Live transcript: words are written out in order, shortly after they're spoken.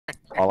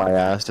all I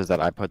asked is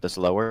that I put this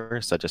lower,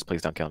 so just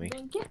please don't kill me.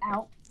 Then get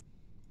out.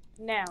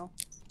 Now.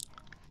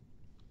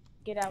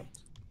 Get out.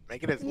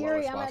 Make it as low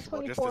Yuri, as I'm at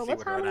possible, just 24. to see What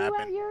what time would are you at,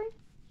 happen. Yuri?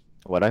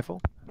 What,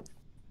 Eiffel?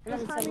 Let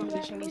me What tell time him are you that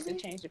at she in the needs to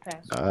movie? change the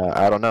password.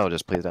 I don't know.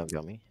 Just please don't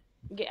kill me.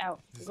 Get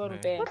out. Go to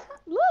Man. bed. What time?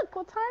 Look,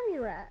 what time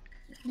you're at.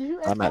 Did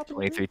you I'm at X out the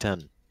movie?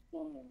 23:10.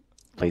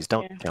 Please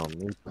don't Yeah. kill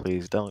me.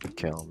 Please don't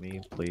kill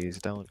me. Please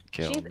don't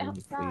kill She's me.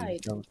 Please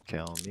outside. don't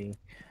kill me.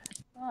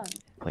 Come on.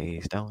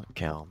 Please don't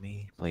kill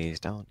me. Please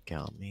don't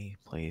kill me.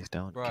 Please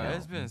don't Bro, kill me.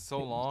 it's been so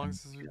Please long don't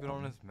since we've been kill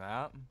on me. this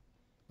map.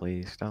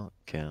 Please don't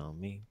kill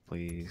me.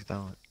 Please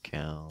don't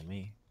kill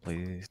me.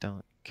 Please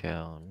don't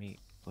kill me.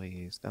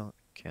 Please don't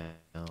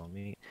kill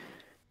me.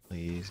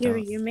 Please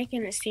don't. You're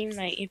making it seem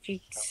like if you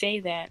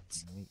say that,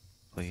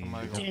 Please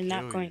Somebody don't gonna they're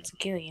not kill going you. to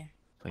kill you.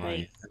 please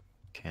Like,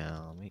 don't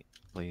kill me.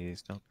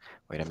 Please don't.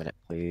 Wait a minute.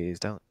 Please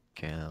don't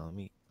kill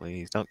me.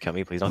 Please don't kill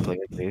me. Please don't kill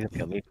me. Please don't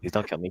kill me. Please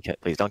don't kill me.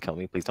 Please don't kill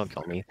me. Please don't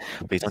kill me.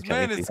 Please don't This kill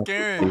me. man is Please don't.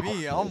 scaring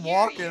me. I'm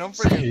walking. I'm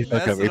Please freaking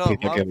don't kill me. messing up Please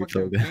don't my kill me.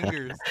 fucking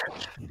fingers.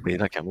 Please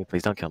don't kill me.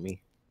 Please don't kill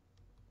me.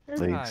 Please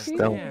God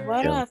don't damn.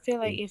 why do kill I feel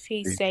like me. if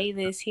he Please say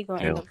this, he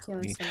gonna end kill up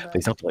killing me. somebody?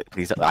 Please don't.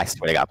 Please don't. I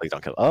swear to God. Please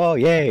don't kill. Oh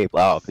yay!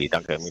 Oh please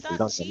don't kill me. Please Stop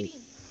don't kill me.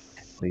 cheating.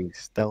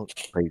 Please don't.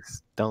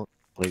 Please don't.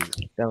 Please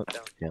don't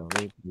kill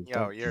me. Please Yo,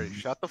 don't. Yuri,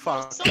 shut the No,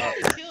 fuck up. someone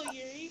kill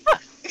Yuri.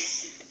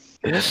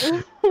 Please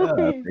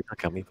don't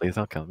kill me. Please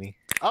don't kill me.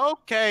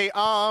 Okay,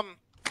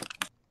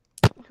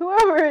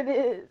 Whoever it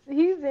is,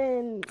 he's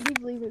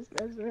leaving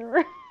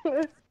specimen.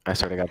 I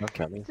swear to God, don't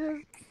kill me.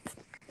 Just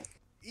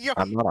yo,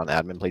 I'm not on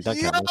admin. Please don't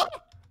kill me.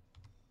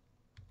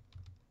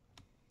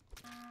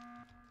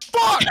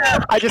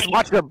 fuck! I just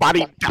watched the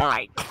body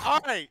die.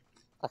 Alright,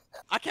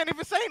 I can't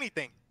even say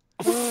anything.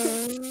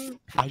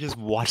 I just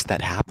watched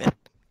that happen.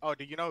 Oh,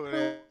 do you know who it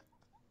is?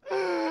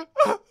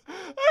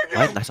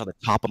 Right? And I saw the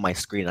top of my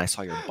screen. And I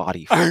saw your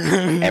body.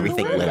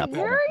 Everything Who is lit it, up.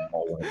 Yuri?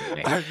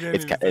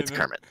 It's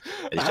Kermit.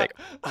 It's Jacob.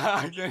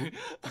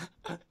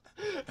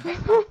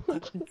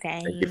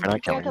 Thank you for not yeah,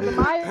 killing because me.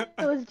 Maya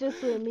was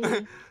just with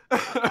me.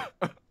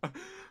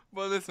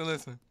 But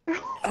listen.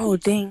 Oh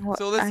dang! What?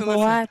 So listen.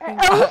 At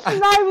least she's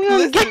not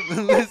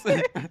even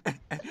gonna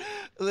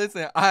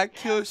Listen. I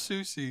kill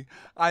Sushi.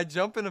 I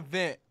jump in a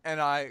vent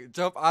and I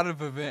jump out of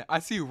a vent. I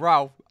see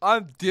Ralph.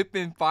 I'm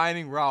dipping,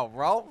 finding Ralph.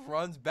 Ralph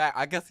runs back.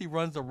 I guess he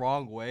runs the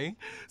wrong way,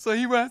 so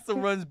he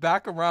runs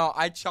back around.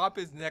 I chop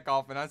his neck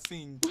off, and I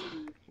seen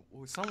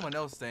someone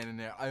else standing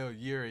there. Oh,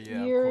 Yuri,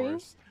 yeah, Yuri? of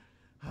course.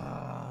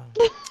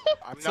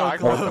 No, I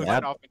close. got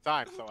cut off in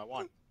time, so I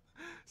won.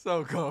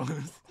 So close.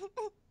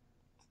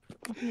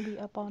 I'm gonna be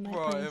up all night.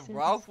 Bro, playing if Sims.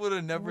 Ralph would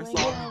have never Well,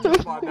 saw yeah, me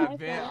jump out I that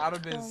van, thought, I'd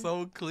have been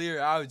so clear.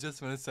 I was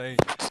just gonna say,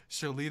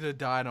 Shalita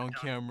died on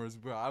cameras,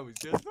 bro. I was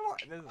just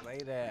gonna say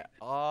that.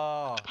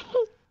 I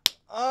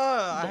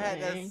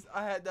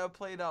had that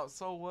played out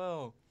so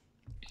well.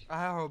 I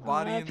had her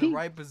body in the R.I.P.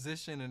 right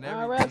position and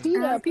R.I.P.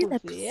 everything.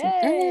 that pussy.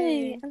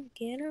 Hey, Yay. I'm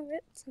getting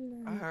ripped I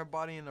had tonight. her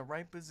body in the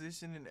right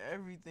position and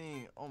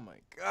everything. Oh my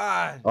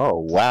god. Oh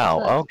wow.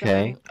 Let's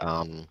Okay.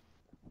 go.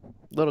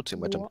 Little too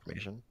much What?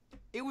 information.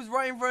 It was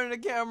right in front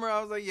of the camera.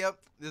 I was like, yep,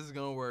 this is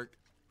gonna work.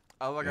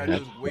 All I You gotta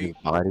had do is wait. your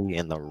body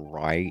in the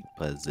right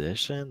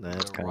position.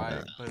 That's The kind right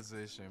of.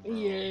 position, bro.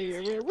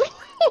 Yeah.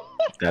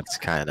 That's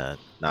kind of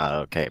not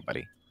okay,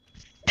 buddy.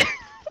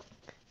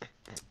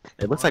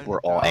 It looks like we're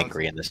all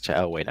angry in this chat.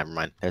 Oh wait, never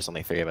mind. There's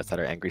only 3 of us that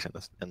are angry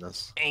in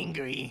this.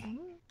 Angry.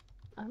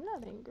 I'm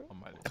not angry.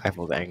 I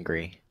feel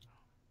angry.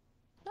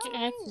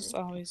 I just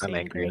always I'm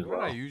angry as What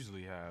I well.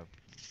 usually have.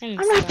 I'm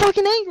not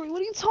fucking angry.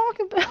 What are you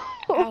talking I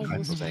about?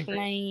 was feel angry.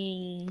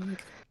 playing.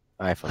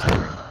 I feel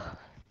angry.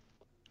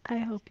 I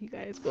hope you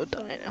guys go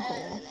die in a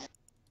hole.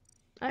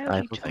 I hope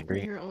I you feel choke on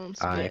angry. your own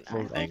I spit.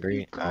 feel hope angry.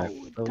 you go I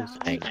feel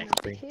die in a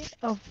angry. pit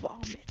of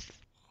vomit.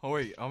 Oh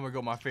wait, I'm gonna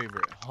go my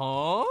favorite.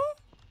 Huh?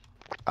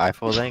 I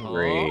feel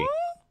angry.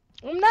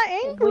 I'm not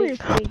angry.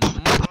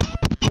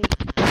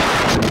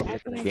 I'm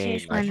gonna Game,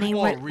 change my I You name.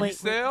 want Wait,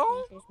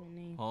 resale? change my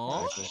name.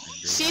 Huh?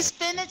 She's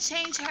finna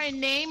change her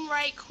name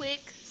right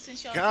quick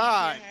since y'all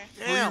God can't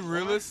hear her. damn. Free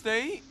real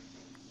estate?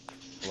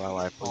 Wow,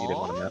 I thought you didn't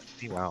want to mess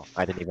with me. Wow,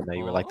 I didn't even know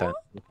you were like that.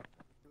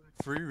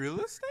 Free real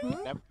estate?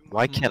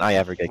 Why can't I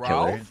ever get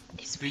killer? Ralph,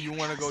 do you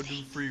want to go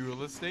do free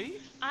real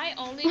estate? I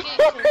only get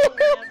killed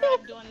whenever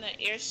I'm doing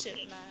the airship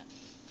map.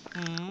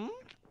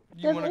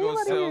 You Does want to go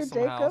anybody sell hear some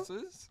Jacob?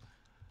 houses?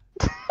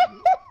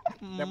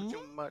 Never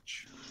too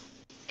much.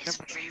 It's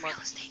free real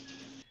estate.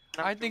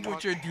 I think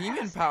with your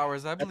demon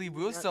powers, I believe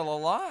we'll sell a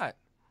lot.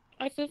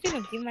 I feel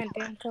gonna give my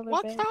damn color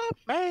What's back. up,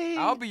 babe?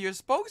 I'll be your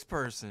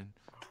spokesperson.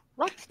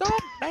 What's up,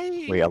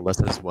 babe? Wait,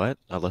 Alyssa's what?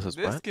 Alyssa's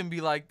This what? can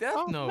be like Death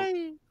Oh, Note.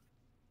 babe.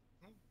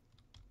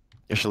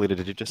 Shalita,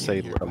 did you just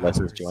say Your Alyssa's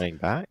powers. joining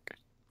back?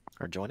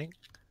 Or joining?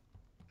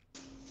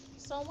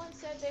 Someone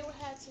said they would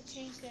have to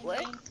change their What?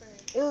 name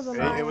first. It was a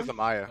lie. It was a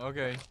Maya.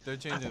 Okay, they're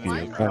changing Yeah,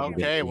 it.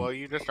 Okay, well,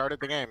 you just started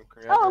the game.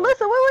 Oh,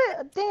 Alyssa,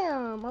 wait.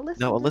 Damn. Alyssa,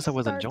 No, just Alyssa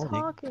wasn't start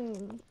joining.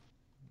 talking.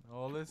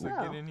 Oh, let's No.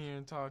 get in here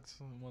and talk to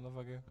some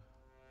motherfucker.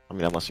 I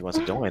mean, unless she wants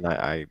to join,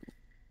 I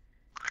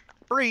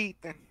Breathe.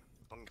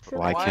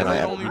 Why Why can't is I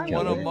there ever only be one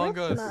killed? Among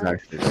This is Us?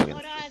 actually really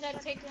Hold on, I gotta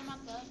take them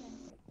out the oven.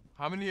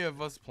 How many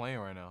of us playing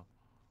right now?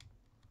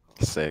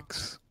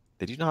 6.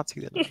 Did you not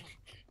see that? No.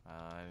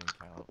 I didn't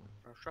count.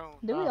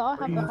 Do we all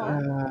have the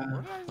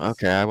phone?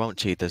 Okay, I won't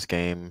cheat this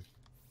game.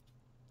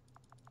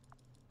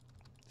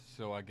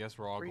 So I guess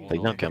we're all going. Please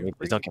don't on kill me. mute.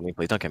 Please don't kill me.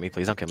 Please don't kill me.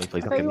 Please don't kill me.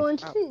 Please don't Okay, kill you me. want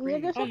to cheat?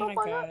 Nigga, Oh shut the my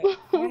fuck god. up.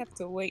 I have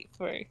to wait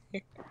for it.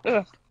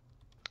 Ugh.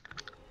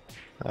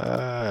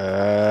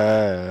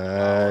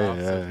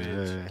 Ralph's a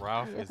bitch.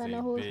 Ralph I guess is I a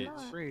know who it's bitch.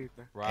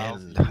 not. Ralph,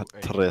 And you a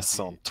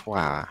Trisson bitch.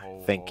 toi.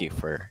 Ho, Thank you ho.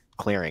 for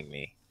clearing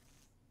me.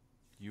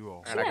 You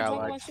a She And I not got talking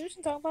like- about you.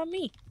 She talking about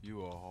me.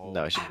 You a whole.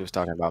 No, she was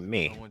talking about I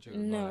me. want you to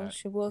know No, that.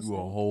 she was. You a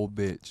whole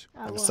bitch.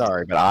 I I'm will.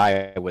 sorry, but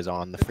I was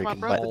on the It's my freaking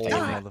brother. button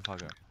Whole thing.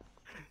 motherfucker.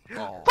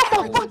 Oh,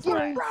 Fuck you.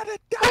 My brother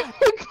died. I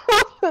think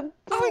about none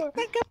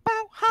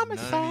of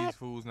homicide. these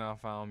fools now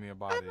found me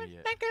about it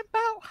yet. Thinking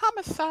about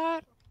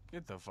homicide.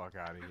 Get the fuck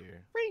out of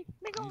here. Free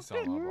You nigga saw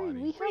my Yuri,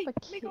 we body. have a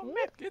kid.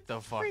 Get the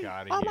fuck free.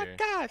 out Oh of my here.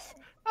 gosh.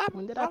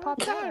 When did I pop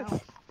that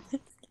out?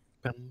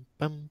 Bum,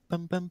 bum,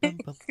 bum, bum, bum,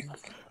 bum.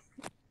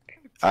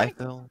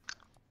 Eiffel,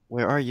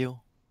 where are you?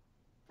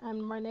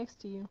 I'm right next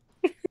to you.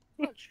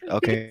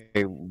 Okay,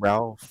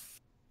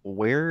 Ralph,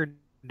 where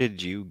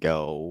did you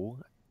go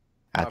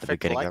at the Fix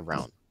beginning light. of the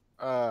round?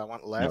 I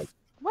went left.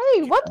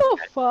 Wait, what the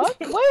fuck?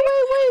 Wait,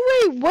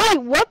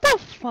 what the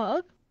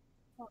fuck?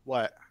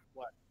 What?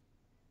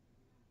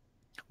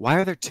 Why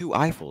are there 2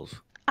 Eiffels?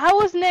 I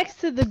was next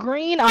to the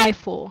green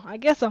Eiffel. I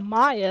guess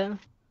Amaya.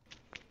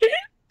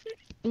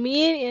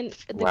 Me and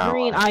the Wow,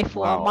 green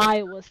Eiffel, wow.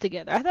 Amaya was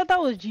together. I thought that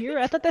was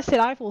Yuri. I thought that said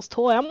Eiffel's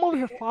toy. I'm over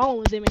here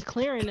following them and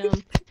clearing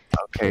them.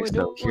 Okay, We're so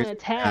doing here's a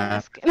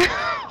task.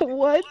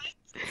 What?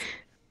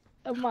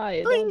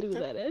 Amaya, don't do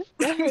that.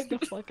 That hurt the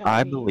fuck out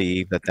I of me.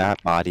 believe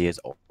that body is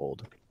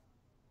old.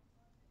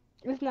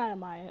 It's not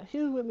Amaya. She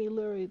was with me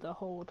literally the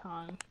whole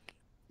time.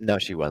 No,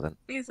 she wasn't.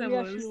 Yes,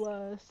 Yes, she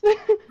was.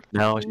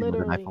 No, she wasn't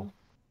Literally. Eiffel.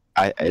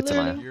 It's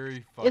Literally. Amaya. Yuri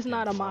It's fucking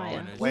not throwing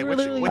Amaya. it. We Wait, were which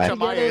literally Amaya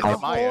together is the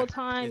Amaya? whole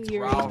time. It's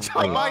Yuri. Ralph.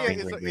 Amaya Green,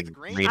 is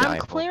green. green I'm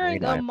Eiffel, clearing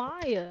green Eiffel.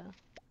 Amaya.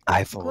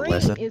 Eiffel, Green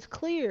listen. is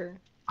clear.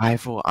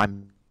 Eiffel,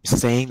 I'm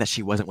saying that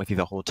she wasn't with you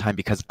the whole time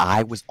because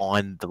I was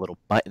on the little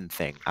button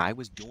thing. I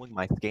was doing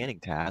my scanning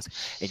task,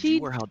 and She.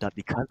 you were held up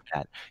because of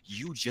that.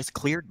 You just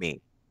cleared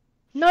me.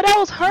 No, that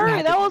was You her.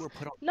 had That you was were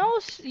put on. no,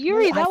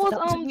 Yuri. No, That Eiffel, was that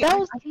wasn't me. that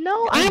was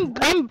no.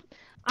 I'm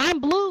I'm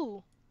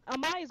blue.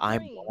 Amaya's I'm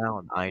green.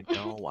 brown. I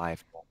know,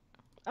 Eiffel.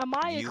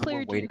 Amaya You were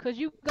cleared you waiting. because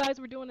you guys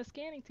were doing the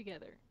scanning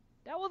together.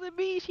 That wasn't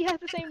me. She has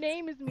the same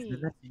name as me. Then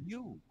that's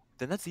you.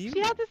 Then that's you. She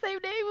has the same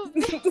name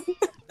as me.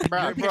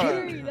 Bro, Bro.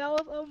 Yuri, that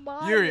was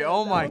Amaya. Yuri,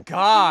 oh That my was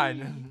god.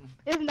 me.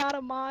 It's not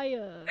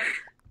Amaya.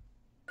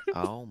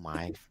 Oh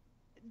my.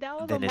 That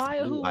was Then it's Amaya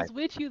blue who was Eiffel.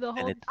 with you the Then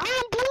whole. it's-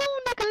 I'm blue,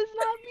 nigga. It's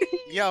not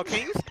me. Yo,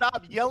 can you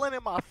stop yelling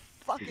in my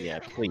fucking Yeah,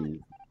 please.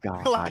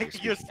 God,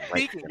 like you're speaking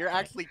right speaking, to you're the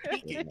actually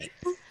point. peeking. Okay,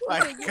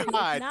 Like, Yuri, it's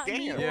god not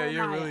me damn. Yeah, or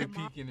you're Amaya. really Amaya-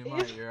 peeking in my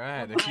it's ear. I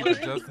had to keep Amaya.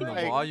 adjusting the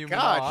Like, volume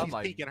and God, all. I'm she's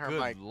like, peeking her good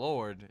mic.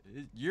 lord.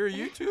 Yuri,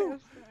 you too?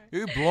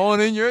 You blowing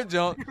in your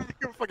junk.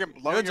 You're fucking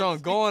Your blowing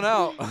junk going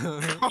out.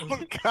 Oh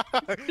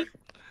god.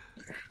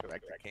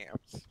 Like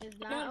cams. It's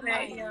No, not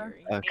man, Amaya, yeah.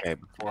 Yuri. Okay,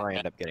 before I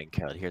end up getting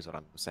killed, here's what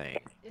I'm saying.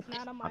 It's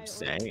not Amaya. I'm or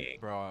saying Yuri.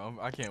 Bro,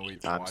 I can't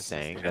wait to I'm watch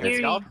saying this. that it's-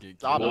 Y'all Get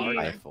stop killed. Yuri.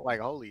 arguing. Like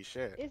holy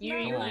shit. It's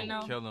Yuri, not you Come wanna on,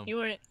 know? kill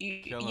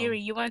him. Kill him. Yuri,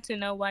 you want to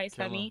know why it's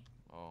Kill not him. me?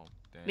 Oh,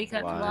 damn.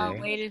 Because Why? while You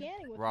were waiting,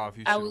 scanning with Ralph, me.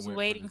 you I should've was went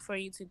waiting this. for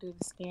you to do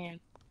the scan.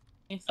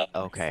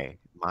 Okay,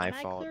 my And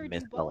I fault, cleared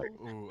Miss you Miller.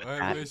 both. Ooh,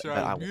 But I wish but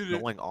I I was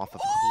muted. going off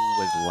of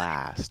who was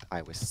last.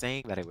 I was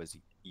saying that it was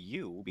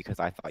you because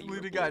I thought you were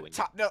Lita blue got and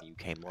chopped up. you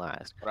came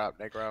last. What up,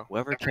 Negro?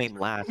 Whoever came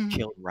last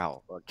killed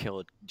Ralph or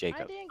killed I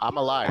Jacob didn't I'm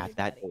kill alive. at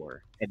that anybody.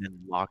 door and then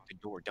locked the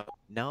door. Don't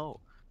no.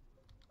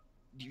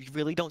 You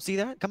really don't see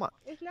that? Come on.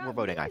 It's not We're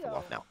voting me, Eiffel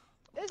off though. now.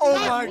 It's Oh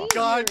not my me,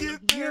 god, Yuri.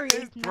 this Yuri, man is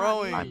it's not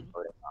throwing. me. I'm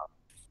voting off.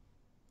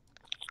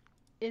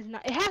 It's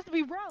not. It has to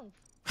be Ralph.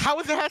 How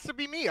is it has to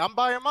be me? I'm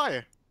by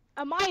Amaya.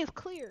 Amaya's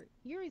clear.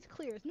 Yuri's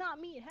clear. It's not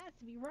me. It has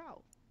to be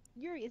Ralph.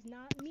 Yuri is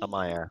not me.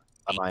 Amaya.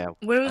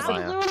 Where was I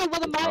was Amaya. literally with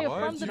Amaya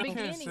What? from the You can't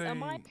beginning. say-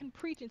 Amaya can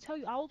preach and tell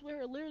you I was with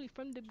her literally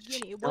from the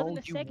beginning. It No, wasn't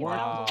a you second.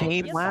 weren't. I was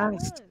Came yes, I last.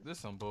 was. This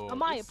some bull.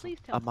 Amaya, this some- please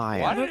tell me.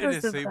 Amaya. Why Where did was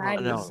it the disable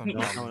body? No, this some no,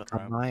 dumb no,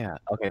 crap? Amaya.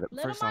 Okay,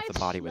 Let first off, the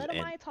body was let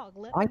in. Amaya talk.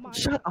 Let I Amaya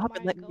shut talk. up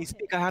and Amaya, let go me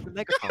speak. ahead. I have the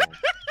megaphone.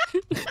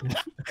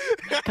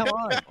 Come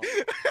on.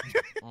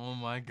 Oh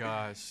my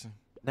gosh.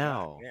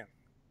 Now, Damn.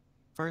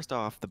 first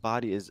off, the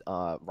body is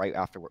right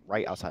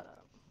outside.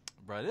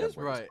 Bro, this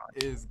where it was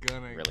right is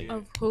gonna Really? get...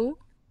 Of who?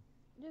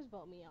 Just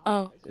vote me out.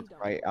 Oh. because you It's don't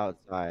right know.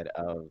 outside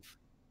of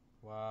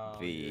Wow.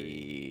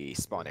 the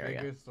spawn The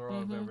area. biggest throw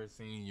I've Mhm. ever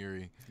seen,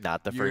 Yuri.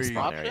 Not the first Yuri.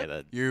 spawn area.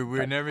 That Yuri,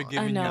 we're never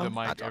giving you know. the Not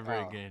mic talking ever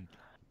about. again.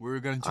 We're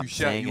going to I'm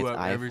shut saying you it's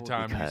up every Eiffel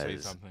time you say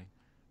because- something.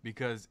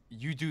 Because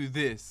you do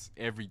this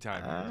every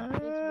time.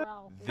 It's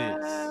Ralph.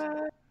 This.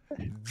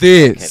 okay,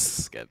 this This.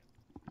 is good.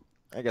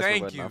 I guess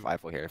Thank we're voting off you.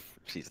 Eiffel here. If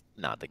she's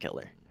not the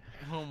killer.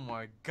 Oh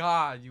my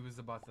god, you was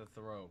about to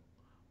throw.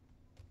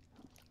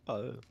 Oh.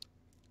 Literally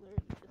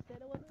just said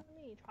it wasn't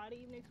me. and try to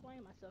even explain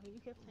myself, and you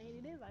kept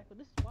saying it is Eiffel.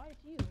 This is why it's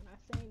you, and I'm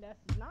saying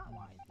that's not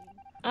why it's you.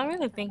 I really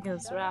Tell think me,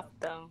 it's shut Ralph up.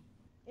 though.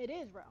 It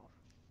is Ralph.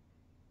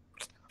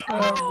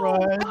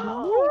 Run.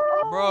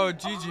 Bro,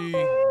 GG,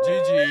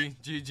 GG,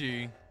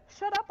 GG,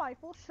 Shut up,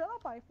 Eiffel. Shut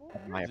up, Eiffel.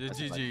 My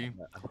GG,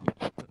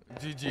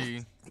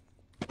 GG,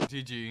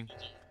 GG.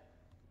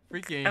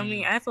 I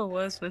mean, Freaking. Eiffel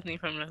was with me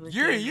from the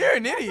You're beginning.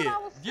 an idiot. I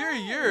was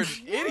You're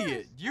saying. an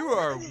idiot. Yes, You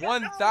are exactly,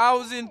 that's what I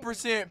was saying.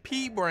 1000%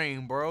 pea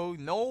brain, bro.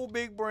 No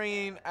big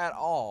brain at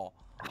all.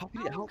 How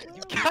I how was can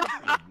you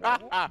literally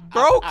count?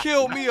 Bro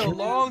killed me a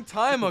long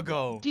time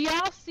ago. Do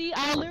y'all see?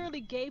 I literally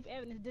gave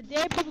evidence. The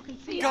dead people can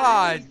see.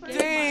 God I literally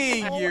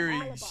gave my dang, whole Yuri.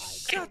 alibi.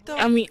 Shut the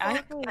I mean, fuck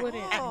Eiffel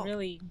wouldn't up.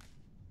 really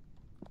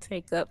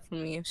take up for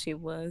me if she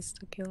was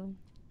to kill him.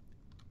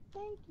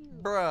 Thank you.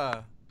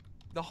 Bruh.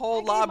 The I whole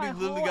gave lobby my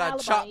literally whole got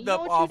alibi. chopped You know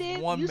up what off you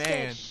did? one You man.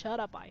 said, "Shut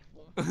up,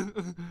 Eiffel."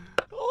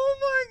 Oh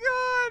my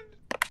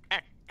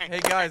god. Hey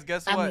guys,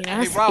 guess I what? mean, I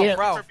Hey skipped. Ralph, For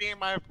Ralph, being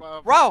my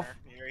Ralph. partner,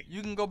 Yuri.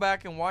 You can go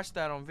back and watch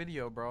that on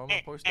video, bro. I'm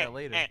gonna post that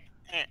later.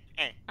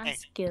 I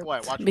skipped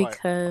What? Watch what?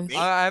 because Me?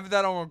 I have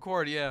that on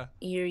record, yeah.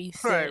 you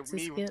said to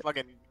Me skip.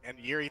 fucking and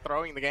Yuri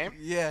throwing the game.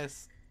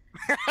 Yes.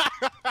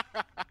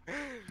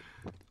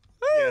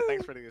 Yeah,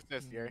 thanks for the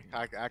assist, Yuri.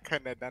 I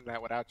couldn't have done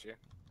that without you.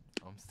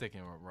 I'm sticking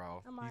with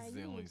Ralph. Amaya, He's the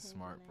you only need to change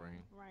smart your brain.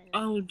 name right now.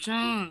 Oh,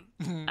 John,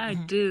 I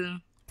do.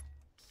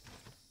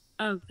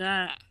 Oh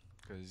God.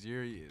 Cause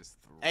Yuri is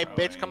Hey, throwing.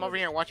 bitch, come over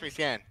here and watch me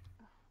scan.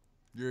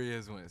 Yuri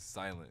has went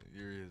silent.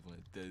 Yuri has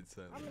went dead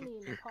I'm gonna silent.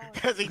 need an apology.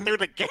 Because he threw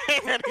the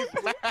game and he's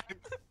mad.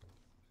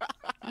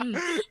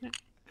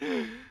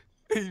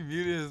 He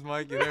muted his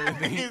mic and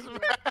everything. He's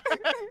mad.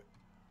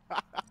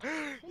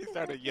 He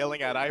started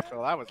yelling at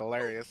Eiffel. That was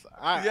hilarious.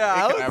 Yeah,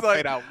 I it could was have like,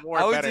 played out more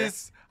I was better.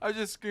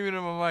 just screaming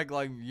in my mic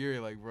like Yuri,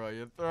 like, bro,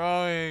 you're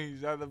throwing.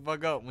 Shut the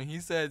fuck up. When he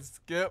said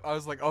skip, I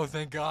was like, oh,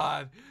 thank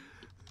God.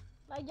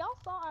 Like y'all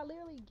saw, I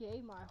literally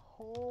gave my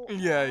whole.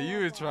 Yeah, you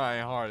were alibi.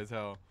 trying hard as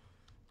hell.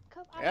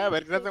 'Cause I Yeah,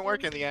 but it literally doesn't said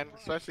work in the everything end, right.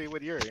 especially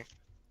with Yuri.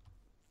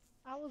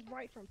 I was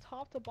right from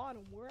top to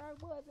bottom where I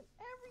was and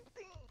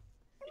everything,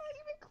 and I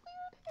even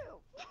cleared him.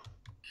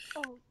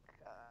 Oh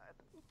God.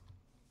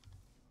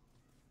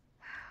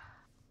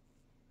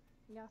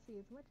 Y'all see,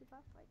 as much as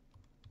I fight.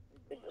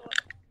 Racist.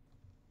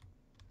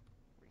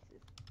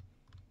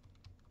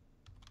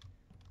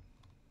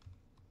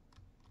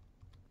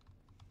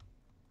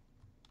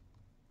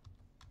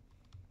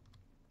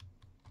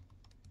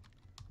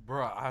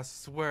 Bro, I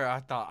swear I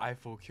thought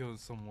Eiffel killed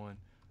someone.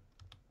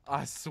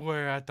 I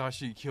swear I thought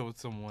she killed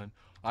someone.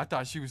 I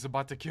thought she was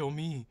about to kill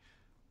me.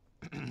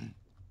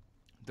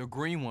 The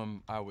green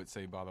one, I would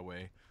say, by the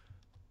way.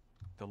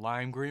 The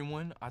lime green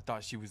one, I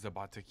thought she was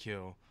about to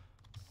kill.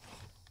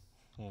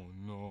 Oh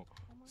no.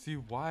 See,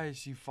 why is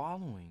she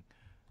following?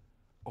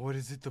 Or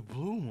is it the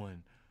blue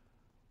one?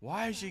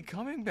 Why is she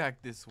coming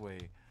back this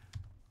way?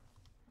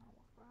 I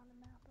walk around the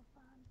map and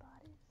find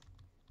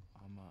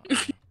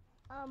bodies.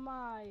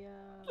 Amaya.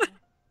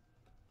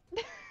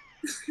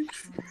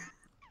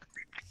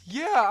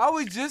 Yeah, I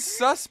was just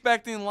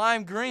suspecting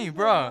lime green,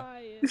 bruh.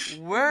 Amaya.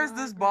 Where's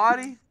this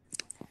body?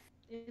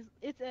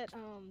 It's at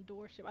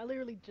doorship. I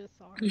literally just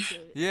saw her do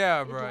it.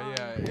 Yeah, It's bro. lime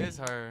Yeah, green. it's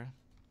her.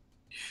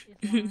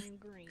 It's lime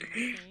green.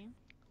 Okay.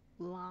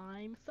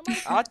 Lime. Somebody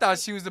I thought type-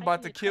 she was type about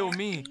in to the kill chat,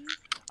 me. please.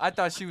 I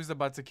thought she was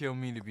about to kill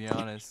me, to be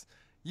honest.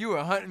 You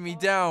were hunting me Oh,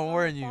 down, I'm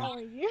weren't you?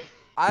 following you.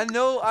 I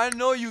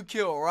know you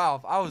killed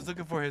Ralph. I was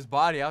looking for his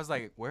body. I was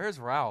like, where's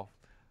Ralph?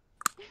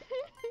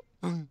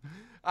 I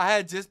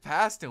had just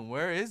passed him.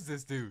 Where is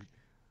this dude?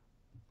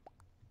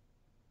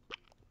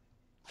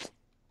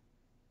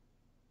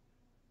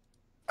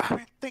 I've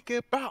been thinking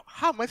about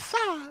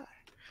homicide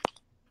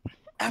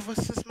ever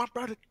since my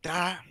brother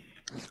died.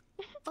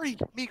 Free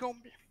me gon'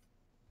 be.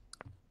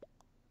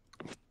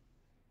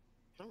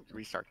 Let me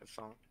restart this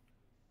song.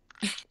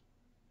 Thanks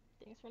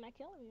for not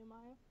killing me,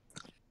 Amaya.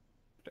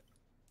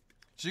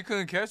 She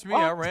couldn't catch me.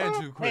 I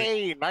ran too quick.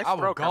 Hey, nice I was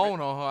throw, Kermit.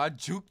 gone on her. I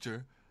juked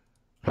her.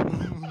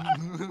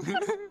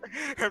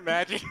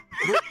 Imagine.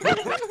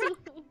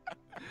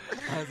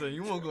 I said,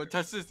 you won't go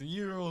touch this.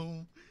 You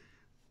don't.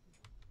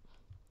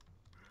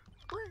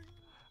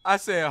 I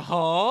said,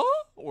 huh?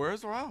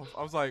 Where's Ralph?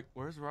 I was like,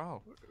 where's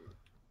Ralph?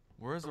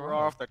 Where's We're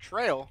Ralph? off the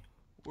trail.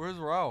 Where's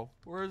Ralph?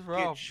 Where's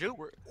Ralph? juked.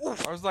 Where-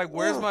 Oof. I was like,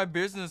 where's Ooh. my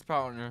business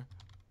partner?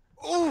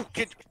 Ooh,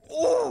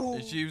 ooh.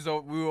 And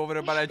we were over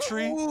there by that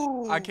tree.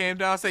 Ooh. I came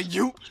down and said,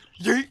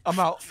 yeet, I'm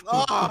out.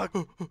 Fuck.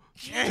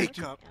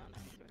 Jacob.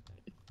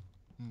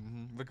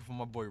 Looking for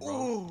my boy, Ralph.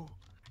 Ooh.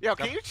 Yo,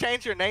 can you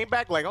change your name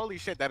back? Like, holy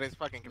shit, that is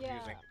fucking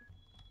confusing.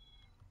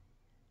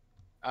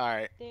 Yeah,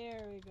 Alright.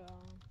 there we go.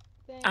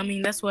 I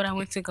mean, that's what I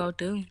went to go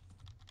do.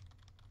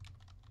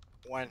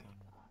 One.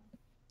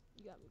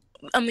 You got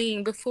me. I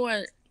mean,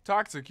 before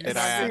Toxic, you're Did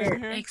not I getting the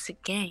in here?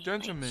 exit game.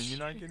 Gentlemen, you're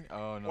not getting.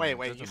 Oh no. Wait, you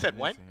gentlemen said is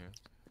when? in here.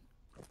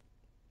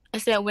 I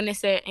said when it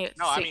said exit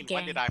No, I mean, game.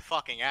 when did I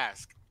fucking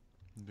ask?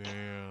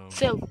 Damn.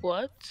 Said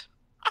what?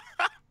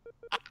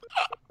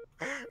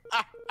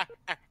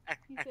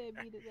 He said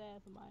beat his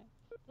ass,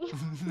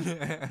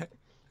 Amaya.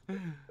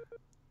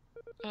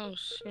 Oh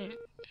shit.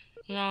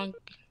 Wrong.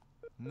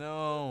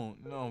 No,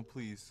 no,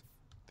 please.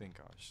 Thank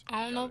gosh.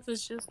 I don't know Got if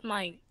it's just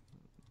my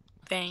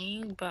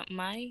thing, but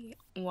my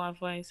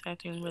Wi-Fi is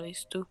acting really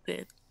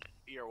stupid.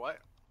 You're what?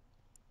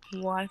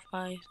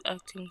 Wi-Fi is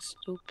acting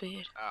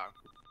stupid.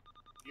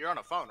 You're on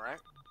a phone, right?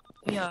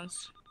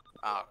 Yes.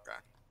 Oh, okay.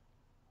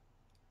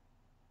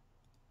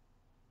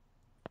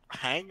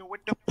 Hanging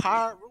with the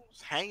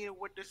pyros, hanging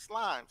with the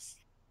slimes.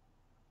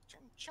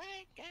 Ching,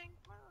 gang,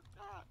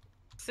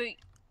 See,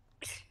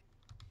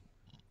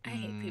 I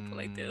hate people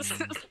like this.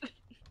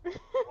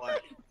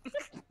 What?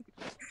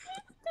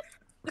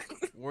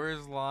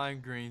 Where's Lime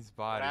Green's What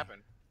body?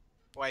 happened?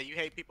 Wait, you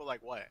hate people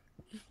like what?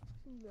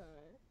 No,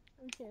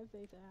 we can't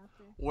say that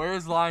after.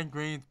 Where's Lime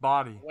Green's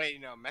body? Wait,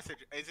 no, message.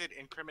 Is it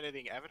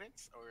incriminating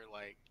evidence or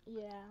like?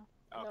 Yeah.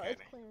 No, Okay.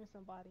 it's clearing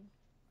somebody.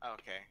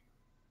 Okay.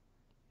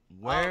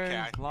 Where's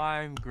okay.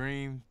 Lime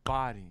Green's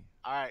body?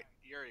 All right,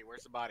 Yuri,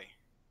 where's the body?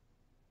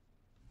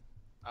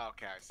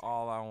 Okay, I see.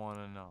 All I want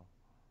to know.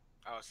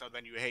 Oh, so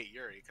then you hate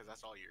Yuri because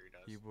that's all Yuri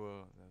does.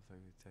 People, that's like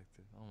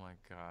detective. Oh my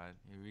god,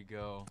 here we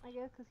go. I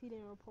guess because he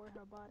didn't report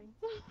her body.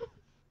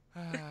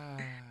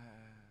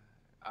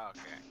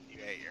 Okay, you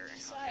hate Yuri.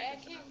 Sorry, I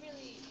can't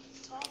really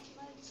talk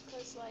much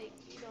because, like,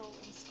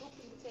 I'm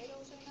scooping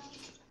potatoes right now.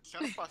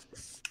 Shut up,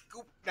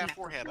 scoop that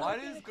forehead Why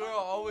up. this girl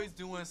always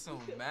doing some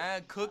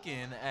mad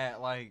cooking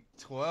at like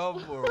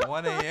 12 or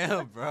 1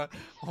 a.m., bro?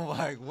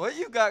 Like, what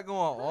you got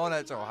going on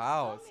at your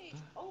house? My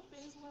stomach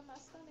opens when my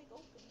stomach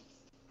opens.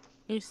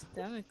 Your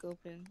stomach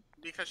open.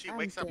 Because she I'm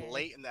wakes up dead.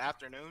 late in the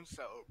afternoon,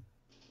 so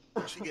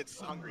she gets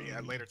hungry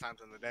at later times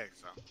in the day.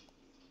 So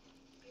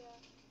Yeah.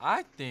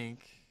 I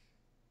think.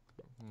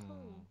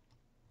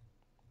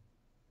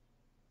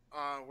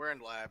 we're in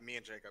lab, me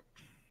and Jacob.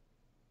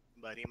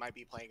 But he might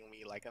be playing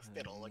me like a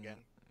fiddle again.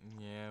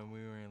 Yeah, we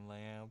were in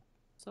lab.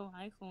 So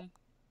iPhone.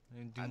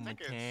 And I do my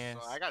think it's. cans.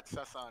 I got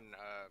sus on.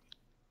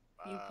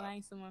 You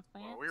buying some more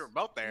plants? Well, we were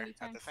both there at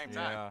Anytime the same soon?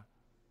 time. Yeah.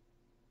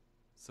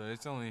 So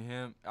it's only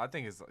him. I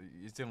think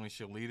it's only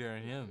Shalita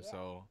and him.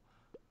 So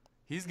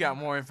he's got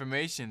more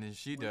information than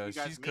she When you does.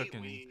 guys She's meet,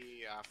 cooking. we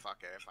fuck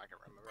it if I can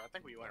remember. I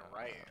think we went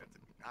right.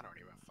 I don't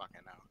even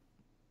fucking know.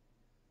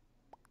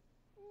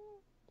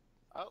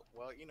 Oh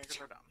well, you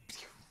niggas are dumb.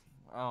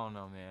 I don't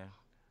know, man.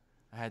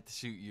 I had to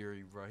shoot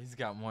Yuri, bro. He's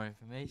got more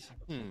information.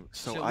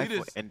 So Shalita's-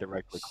 iPhone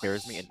indirectly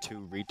clears me, and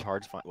two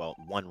retards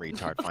one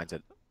retard finds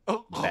it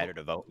Oh, better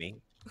to vote me.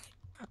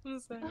 I'm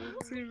sorry,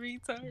 two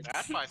retards.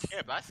 That's why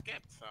I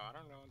skipped, so I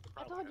don't know what the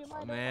I problem told you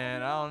is. my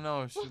man, I don't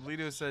know.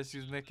 Shalita said she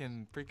was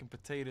making freaking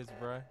potatoes,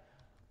 bro.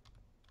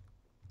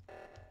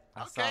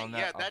 I Okay, found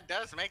yeah, that. that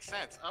does make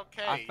sense.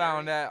 Okay. I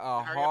found Yuri, that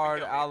a hurry up and hard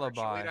kill me.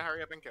 alibi. Shalita,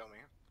 hurry up and kill me.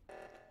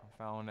 I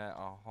found that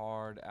a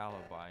hard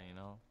alibi, you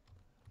know.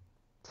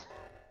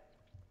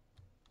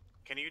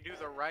 Can you do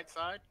the right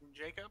side,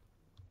 Jacob?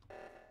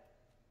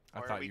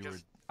 Or I we thought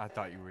just-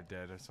 you were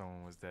dead, or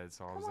someone was dead,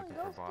 so I was Come on, looking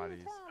go for steal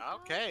bodies. time,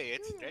 Okay, Tom.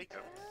 it's Do your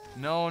Jacob.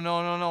 time.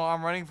 No,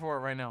 I'm running for it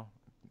right now.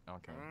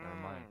 Okay, never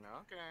mind.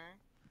 Okay.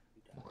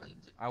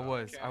 I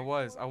was.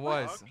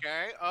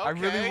 Okay. I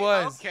really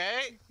was.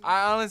 Okay.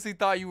 I honestly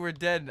thought you were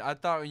dead. I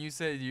thought when you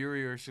said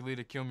Yuri or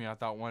Shalita kill me, I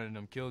thought one of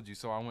them killed you,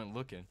 so I went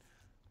looking.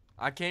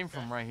 I came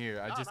from right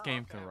here. I just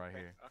came from right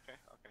here. Okay.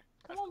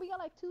 Come on, we got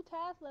like 2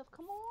 tasks left.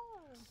 Come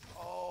on.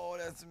 Oh,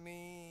 that's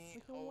me.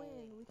 We can win.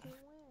 We can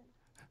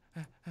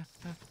win. Hurry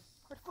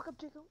the fuck up,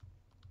 Jacob.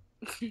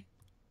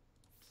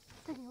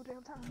 Taking your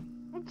damn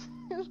time.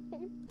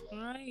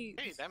 Right.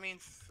 Hey, that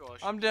means. Well,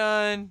 I'm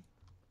done.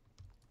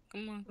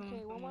 Come on, come on. Okay,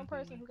 come one on, more come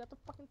person on. who got the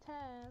fucking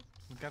task.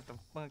 We got the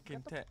fucking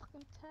Got the tech.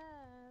 fucking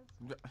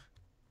task.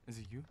 Is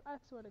it you? I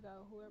swear to God,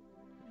 whoever.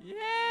 Yeah.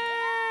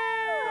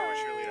 Oh,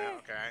 Shalita.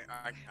 Okay,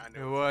 I It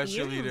knew. was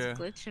Yuri was Shalita.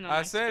 glitching on I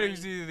my said it was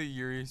screen. either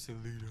Yuri or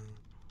Shalita.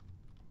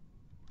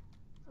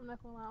 I'm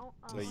not gonna lie.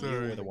 So I you Sorry.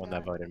 were the one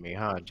that voted me,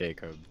 huh,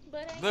 Jacob?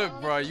 But I Look, know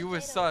bro, that's you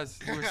was potatoes.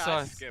 sus. You was I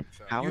sus. skipped.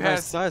 So. How You was I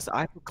had- sus?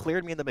 I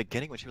cleared me in the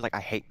beginning when she was like, I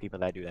hate people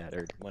that do that.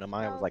 Or one of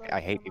mine was like, I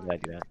hate people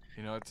that do that.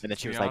 You know, And then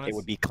she was like, it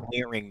would be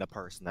clearing the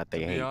person that they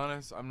to be hate.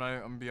 honest, I'm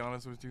gonna be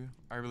honest with you.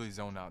 I really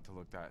zoned out to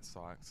look at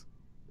socks.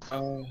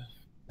 No,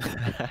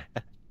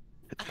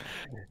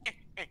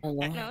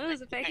 it was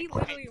the fact he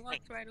literally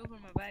walked right over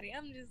my body.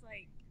 I'm just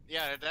like,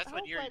 Yeah, that's I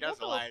what was Yuri like, does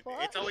a what lot. the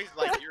fuck? It's always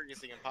like Yuri is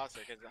the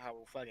imposter because how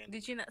fucking.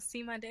 did you not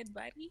see my dead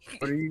body?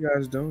 What are you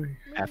guys doing?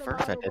 At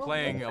first I did.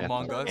 Playing Yeah,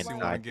 Among yeah, Us. You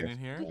inside want to get this.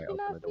 in here? Did I you opened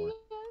not the door.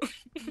 see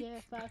us?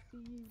 Yes, I see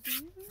you. Do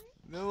you?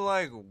 They were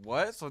like,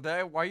 what? So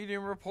that why you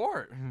didn't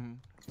report?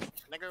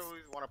 Nigga, we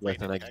want to play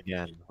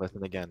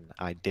Listen again.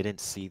 I didn't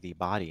see the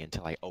body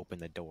until I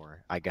opened the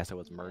door. I guess it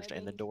was Yeah, merged in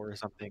then the he- door or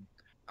something.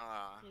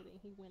 And then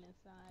he went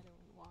inside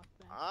and walked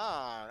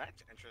back.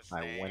 That's interesting.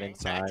 I went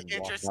inside That's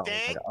and walked out. I was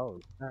interesting. like, oh,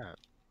 snap.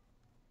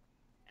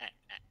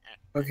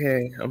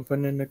 Okay, I'm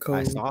putting in the I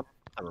code. saw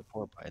the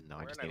report button though. I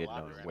We're just in a needed to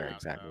know lobby right where now,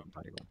 exactly so- the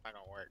body was. Not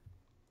gonna work.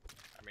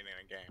 I mean,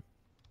 in a game.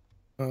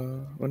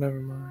 Well, never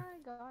mind.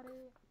 I got it.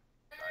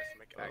 Nice,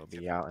 make it It'll active.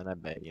 be out in a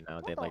bit, you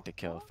know. They What like the to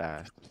kill fuck?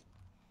 fast.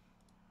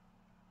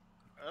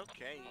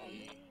 Okay.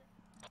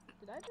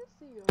 Did I just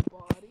see your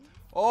body?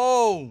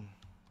 Oh!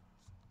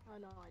 Oh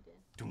no, I did.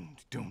 Doom,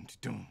 doom,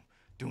 doom,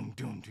 doom,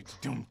 doom,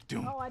 doom,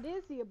 doom. Oh, I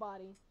did see a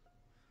body.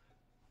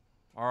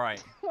 All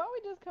right. Why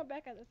we just come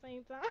back at the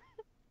same time?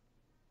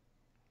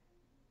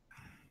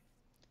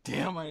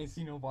 Damn, I ain't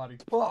see nobody.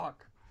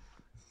 Fuck.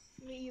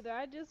 Me either.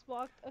 I just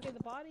walked. Okay,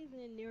 the body's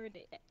in near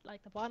the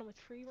like the bottom of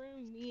tree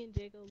room. Me and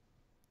Jacob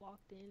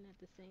walked in at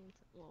the same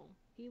time. Well,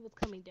 he was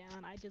coming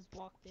down. I just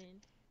walked in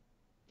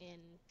and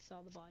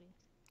saw the body.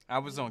 I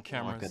was on Walked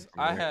cameras. in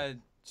from where?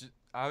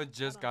 I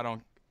just got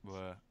on.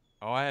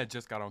 I had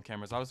just got on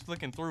cameras. I was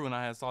flicking through and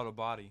I had saw the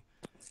body.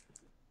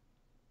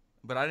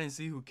 But I didn't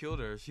see who killed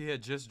her. She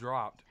had just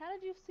dropped. How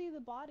did you see the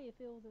body if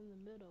it was in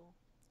the middle?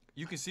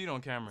 You can see it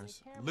on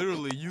cameras. camera.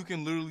 Literally, you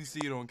can literally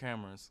see it on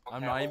cameras.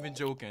 I'm not even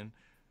joking.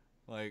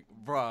 Like,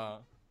 bruh.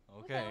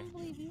 Okay. I don't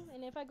believe you.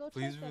 And if I go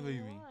Please check that, believe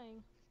you're me.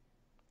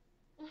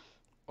 lying.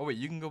 Oh wait,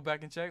 you can go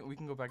back and check. We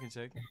can go back and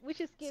check. We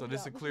should skip. So this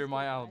y'all. will We clear should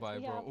my skip, guys. alibi,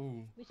 We bro. have-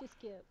 Ooh, We should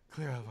skip.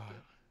 clear alibi.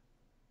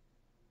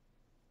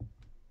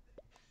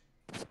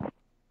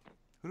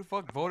 Who the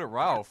fuck voted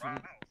Ralph?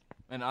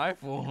 An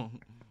iPhone.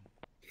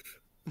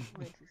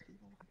 Racist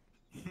people.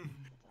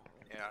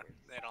 Yeah,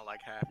 they don't like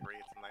half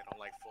breeds and they don't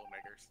like full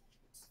niggers.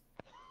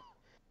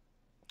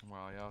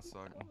 Wow, y'all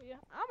suck. Oh yeah,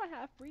 I'm a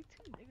half breed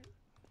too, nigga.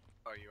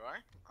 Oh, you are?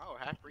 Oh,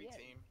 half breed Yeah.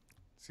 team.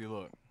 See,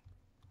 look.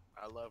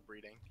 I love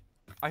breeding.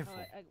 Eiffel.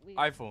 We,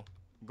 Eiffel.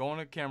 Go on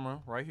the camera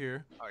right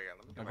here. Oh yeah,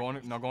 let me Now go. go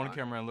on. Now go on the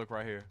camera and look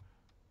right here.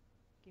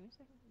 Give me a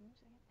second. Give me a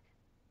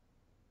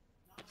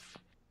second.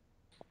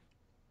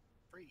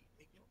 Breed.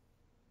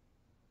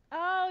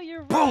 Oh,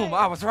 you're right. Boom!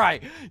 I was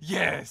right.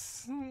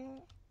 Yes.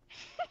 Boom!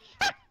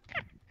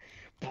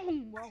 I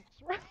was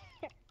right.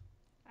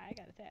 I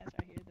got a task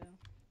right here though.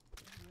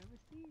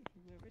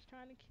 Whoever's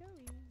trying to kill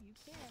you, you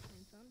can't.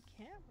 It's on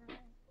camera.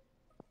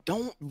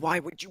 Don't. Why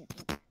would you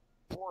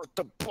report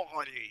the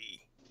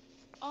body?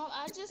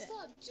 I just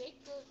saw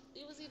Jacob.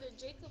 It was either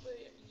Jacob or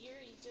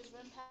Yuri just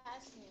run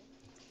past him.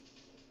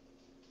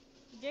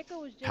 Jacob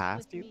was just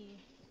Past with you?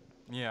 me.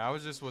 Yeah, I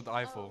was just with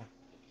Eiffel.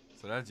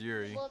 So that's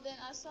Yuri. Well, then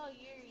I saw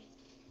Yuri.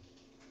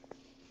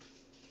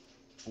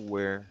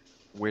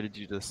 Where did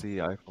you just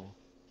see Eiffel?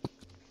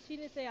 She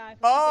didn't say I.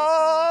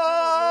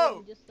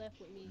 Oh! Just left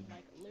with me,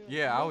 like literally.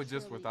 Yeah, I was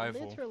just with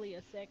Eiffel. Literally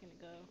a second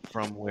ago.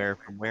 From where?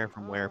 From where?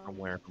 From where? From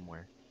where? From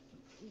where?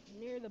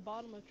 Near the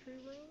bottom of tree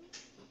room,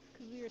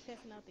 cause we were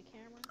testing out the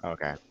camera.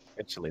 Okay,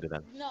 it's Shalita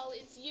then. No,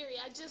 it's Yuri.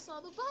 I just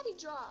saw the body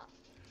drop.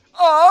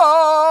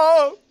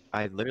 Oh!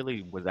 I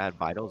literally was at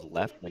Vitals,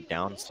 left, went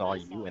down, saw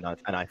you, and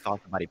I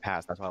thought somebody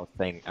passed. That's why I was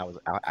saying I was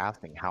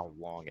asking how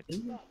long it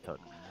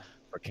took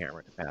for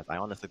Cameron to pass. I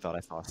honestly thought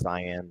I saw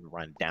Cyan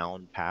run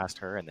down past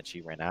her, and then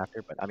she ran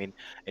after. But I mean,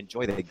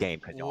 enjoy the game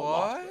because y'all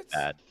lost real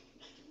bad.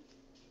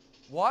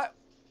 What?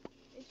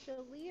 It's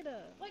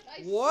Shalita. Like,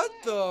 I What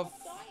swear the I saw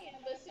Cyan,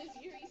 but since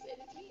Yuri said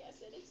it's me, I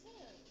said it's him.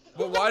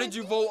 But why did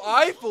you vote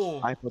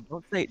Eiffel? Eiffel,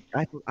 don't say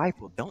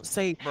Eiffel, don't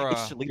say Bruh.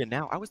 it's Shalita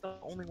now. I was the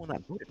only one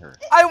that voted her.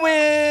 I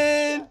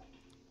win!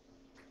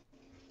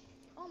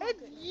 Oh my It's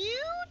goodness.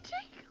 you,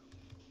 Jacob.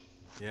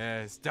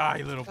 Yes, die,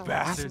 you little I'm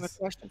asking the bastards.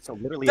 question. So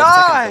literally Die!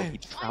 a second ago, he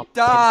dropped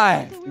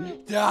Die! So we were-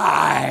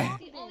 Die!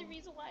 That's the only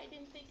reason why I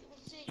didn't think it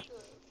was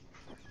Jacob.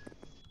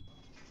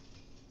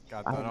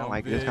 Got I that don't know. on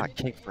I just vid. got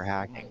kicked for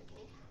hacking.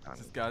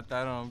 Just got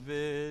that on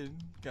vid.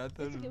 Got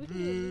that It's okay. on We can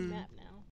do a new vid. map now.